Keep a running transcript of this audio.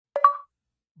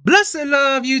Blessed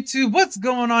love, YouTube. What's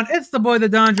going on? It's the boy, the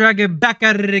Don Dragon, back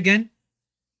at it again.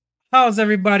 How's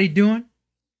everybody doing?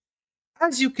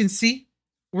 As you can see,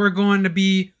 we're going to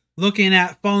be looking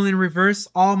at Falling in Reverse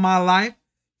All My Life,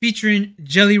 featuring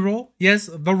Jelly Roll. Yes,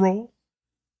 the Roll.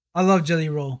 I love Jelly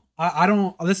Roll. I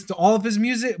don't listen to all of his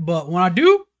music, but when I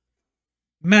do,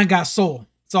 man got soul.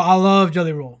 So I love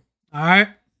Jelly Roll. All right.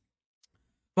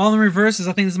 Falling in Reverse is,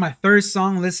 I think this is my third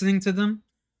song listening to them.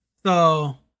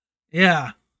 So,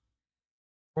 yeah.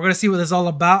 We're going to see what this is all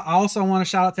about. I also want to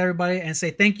shout out to everybody and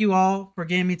say thank you all for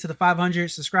getting me to the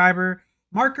 500 subscriber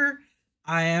marker.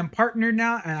 I am partnered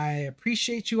now, and I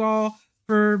appreciate you all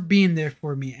for being there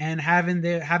for me and having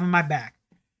my back.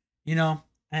 You know,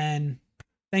 and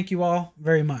thank you all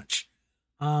very much.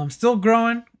 Still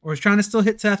growing. We're trying to still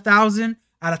hit to 1,000.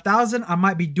 At 1,000, I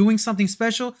might be doing something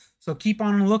special. So keep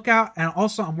on the lookout. And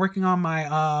also, I'm working on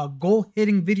my goal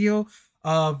hitting video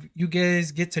of you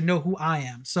guys get to know who I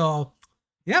am. So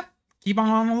yeah, keep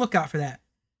on the lookout for that.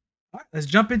 All right, let's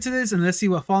jump into this and let's see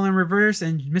what Falling in Reverse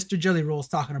and Mr. Jelly Roll is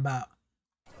talking about.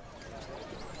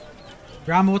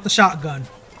 Drama with the shotgun.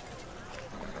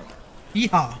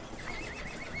 Yeehaw.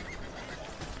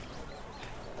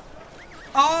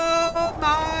 All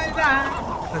my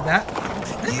life. Look at that.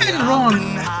 This man is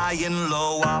rolling.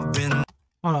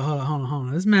 Hold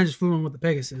on. This man just flew in with the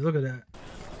Pegasus. Look at that.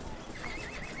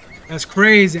 That's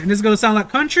crazy. And this is gonna sound like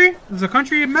country? There's a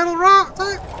country metal rock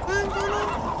type thing going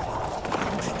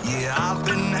on? Yeah, I've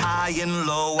been high and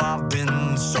low, I've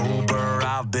been sober,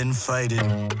 I've been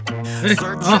fighting.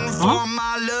 Searching for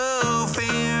my love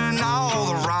in all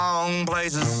the wrong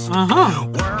places.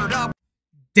 Word up.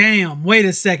 Damn, wait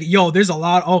a second. Yo, there's a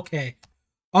lot. Okay.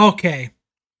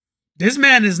 This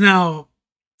man is now,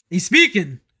 he's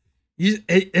speaking. His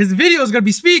video is gonna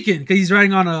be speaking because he's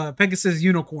riding on a Pegasus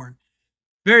unicorn.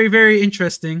 Very, very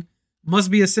interesting.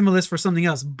 Must be a stimulus for something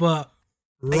else. But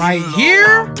right here,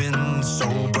 I've been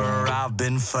sober, I've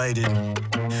been fighting.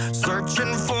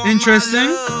 Searching for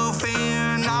interesting.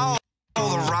 Hold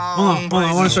on.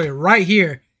 I want to show you right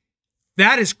here.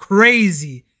 That is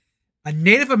crazy. A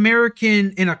Native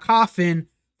American in a coffin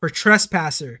for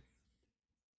trespasser.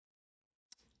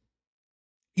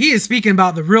 He is speaking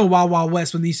about the real Wild Wild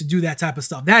West when they used to do that type of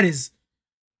stuff. That is,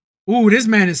 ooh, this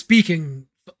man is speaking.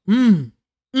 Word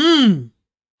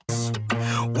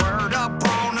up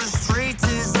on the streets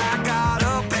is I got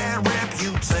a bad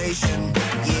reputation.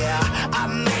 Yeah, I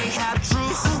may have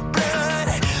true blood,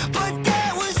 but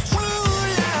that was true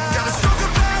love. Got a stroke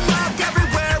of bad luck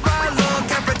everywhere I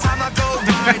look. Every time I go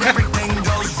right, everything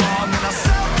goes wrong, and I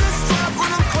self-destruct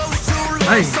when I'm close to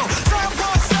love. So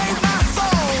someone save my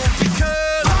soul,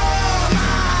 because all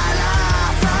my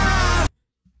life.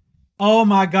 Oh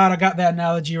my God, I got that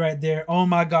analogy right there. Oh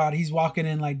my God, he's walking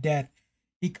in like death.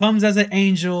 He comes as an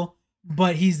angel,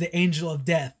 but he's the angel of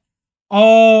death.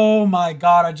 Oh my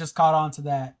God, I just caught on to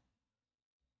that.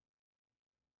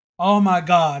 Oh my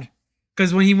God.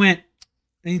 Because when he went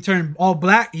and he turned all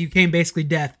black, he became basically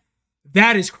death.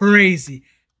 That is crazy.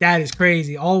 That is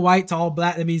crazy. All white to all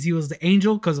black. That means he was the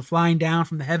angel because of flying down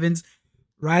from the heavens,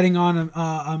 riding on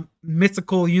a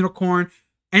mythical unicorn,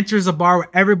 enters a bar where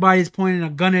everybody's pointing a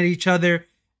gun at each other,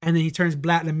 and then he turns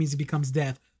black. That means he becomes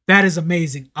death. That is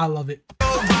amazing. I love it.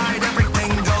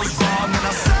 Everything goes wrong, and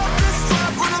I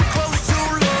self-destruct when I'm close to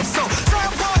love. So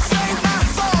someone save my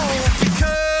soul,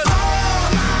 because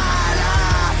all my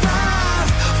life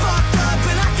I've fucked up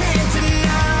and I can't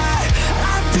deny.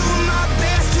 I do my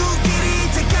best to get it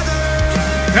together.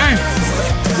 Okay.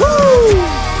 Woo!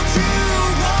 Told you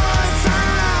once,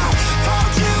 I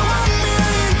told you a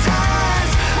million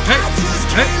times. I just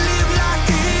can't live like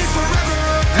this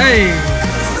forever. Hey.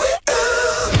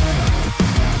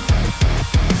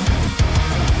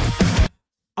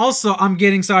 Also, I'm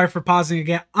getting, sorry for pausing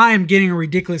again, I am getting a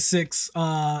ridiculous 6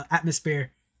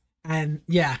 atmosphere. And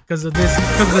yeah, because of this,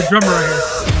 because of the drummer right here.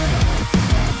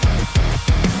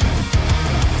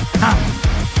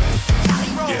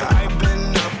 Yeah, I've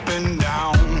been up and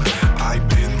down, I've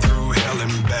been through hell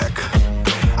and back.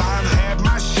 I've had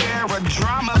my share of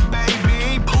drama,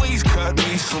 baby, please cut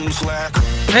me some slack.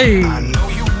 Hey. I know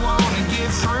you want to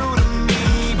get through to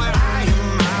me, but I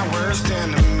am my worst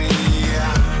enemy.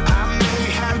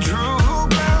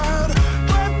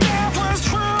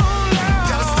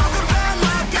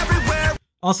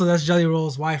 Also, that's Jelly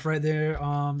Roll's wife right there,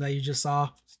 that you just saw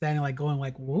standing like going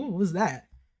like, what was that?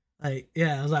 Like,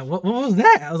 yeah, I was like, what was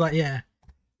that? I was like, yeah,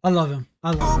 I love him.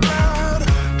 I love him.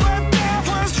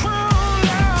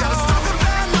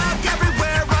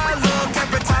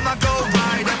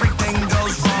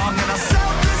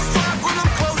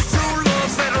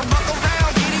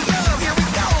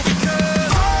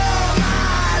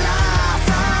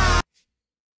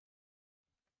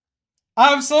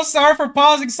 I'm so sorry for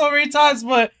pausing so many times,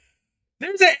 but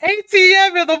there's an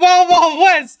ATM in the Wild Wild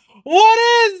West. What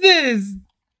is this?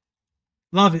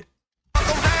 Love it.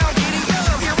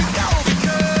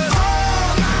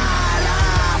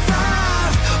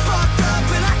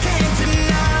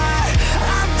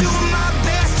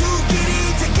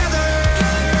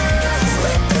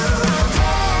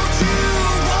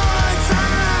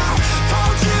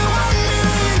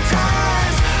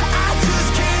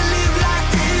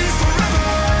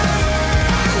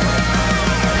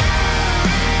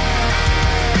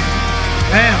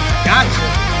 Bam, gotcha.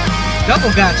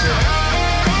 Double gotcha.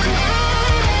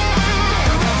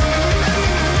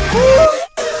 Ooh.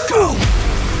 Go.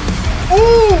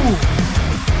 Ooh.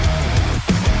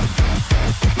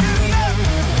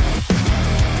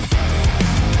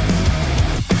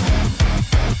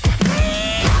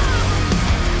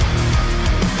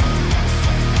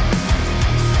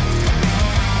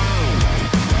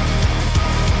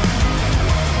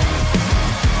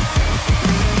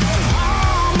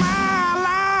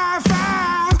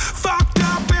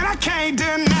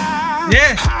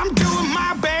 Yeah. I'm doing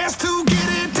my best to get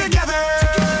it together.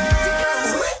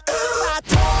 I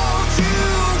told you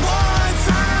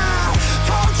once, I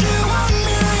told you a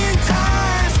million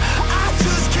times. I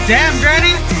just can't Damn,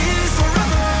 Granny. live like this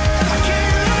forever. I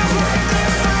can't live like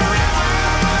this forever.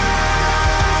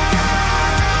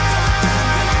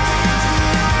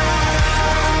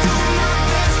 I'm doing my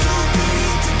best to get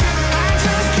it together. I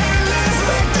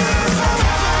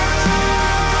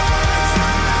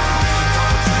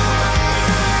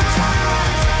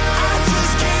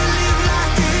just can't live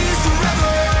like this forever.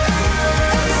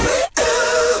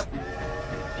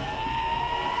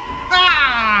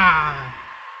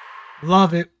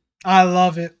 Love it. I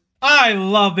love it. I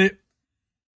love it.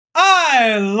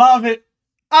 I love it.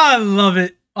 I love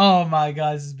it. Oh my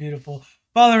god, this is beautiful.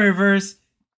 Fall in Reverse.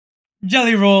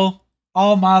 Jelly Roll.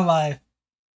 All my life.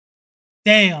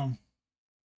 Damn.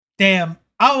 Damn.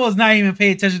 I was not even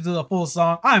paying attention to the full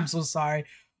song. I'm so sorry.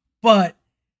 But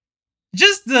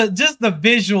just the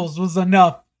visuals was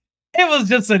enough. It was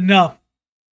just enough.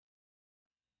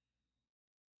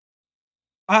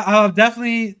 I'll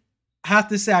definitely have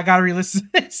to say I gotta re-listen to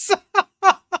this.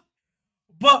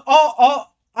 But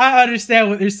all I understand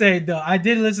what they're saying though. I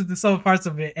did listen to some parts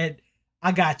of it and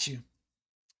I got you.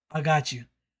 I got you.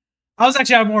 I was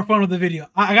actually having more fun with the video.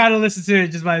 I gotta listen to it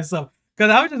just by itself.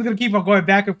 Because I was just gonna keep on going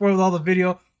back and forth with all the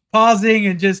video, pausing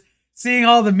and just seeing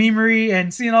all the memery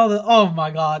and seeing all the oh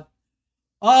my god.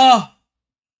 Oh,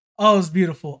 it's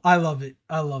beautiful. I love it.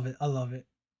 I love it. I love it.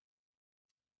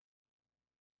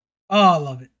 Oh, I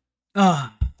love it.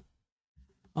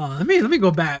 Let me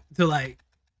go back to like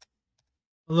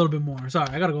a little bit more. Sorry,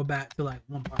 I gotta go back to like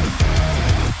one part.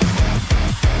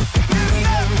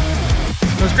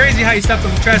 So it's crazy how you stepped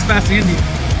on the trespassing Indian.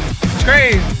 It's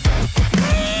crazy.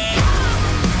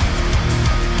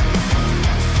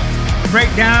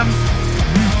 Breakdown.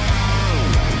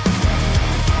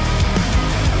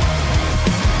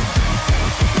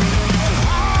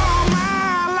 All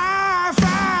my life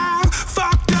I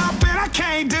fucked up and I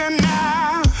can't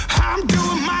deny. I'm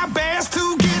doing my best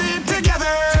to get it together.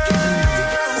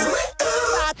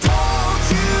 I told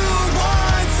you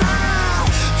once, I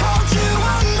told you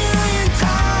a million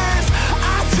times.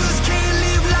 I just can't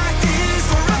live like this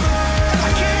forever.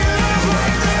 I can't live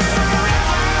like this forever.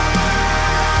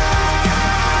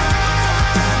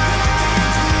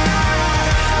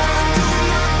 I'm doing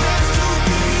my best to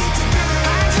get it together.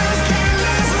 I just can't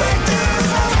live like this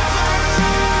forever.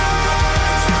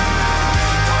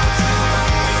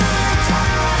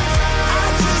 I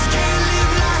just can't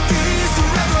live like this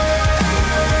forever.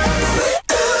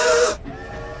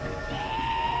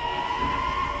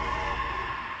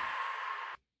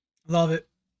 Love it.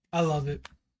 I love it.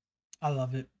 I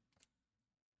love it.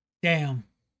 Damn.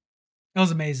 That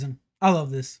was amazing. I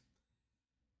love this.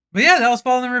 But yeah, that was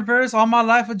Falling in Reverse, All My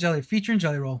Life with Jelly, featuring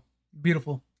Jelly Roll.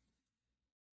 Beautiful.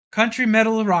 Country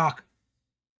metal rock.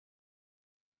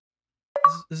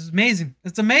 This is amazing.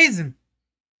 It's amazing.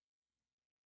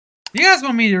 If you guys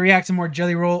want me to react to more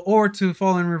Jelly Roll or to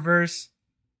Fall in Reverse,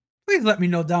 please let me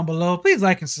know down below. Please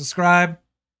like and subscribe.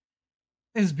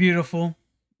 It's beautiful.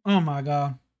 Oh my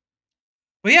god.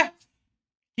 But yeah,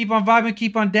 keep on vibing,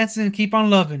 keep on dancing, and keep on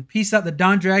loving. Peace out. The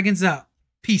Don Dragon's out.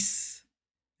 Peace.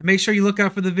 And make sure you look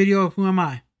out for the video of Who Am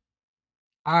I?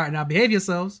 Alright, now behave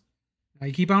yourselves. Now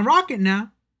you keep on rocking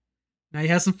now. Now you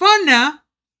have some fun now.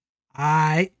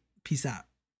 Alright, peace out.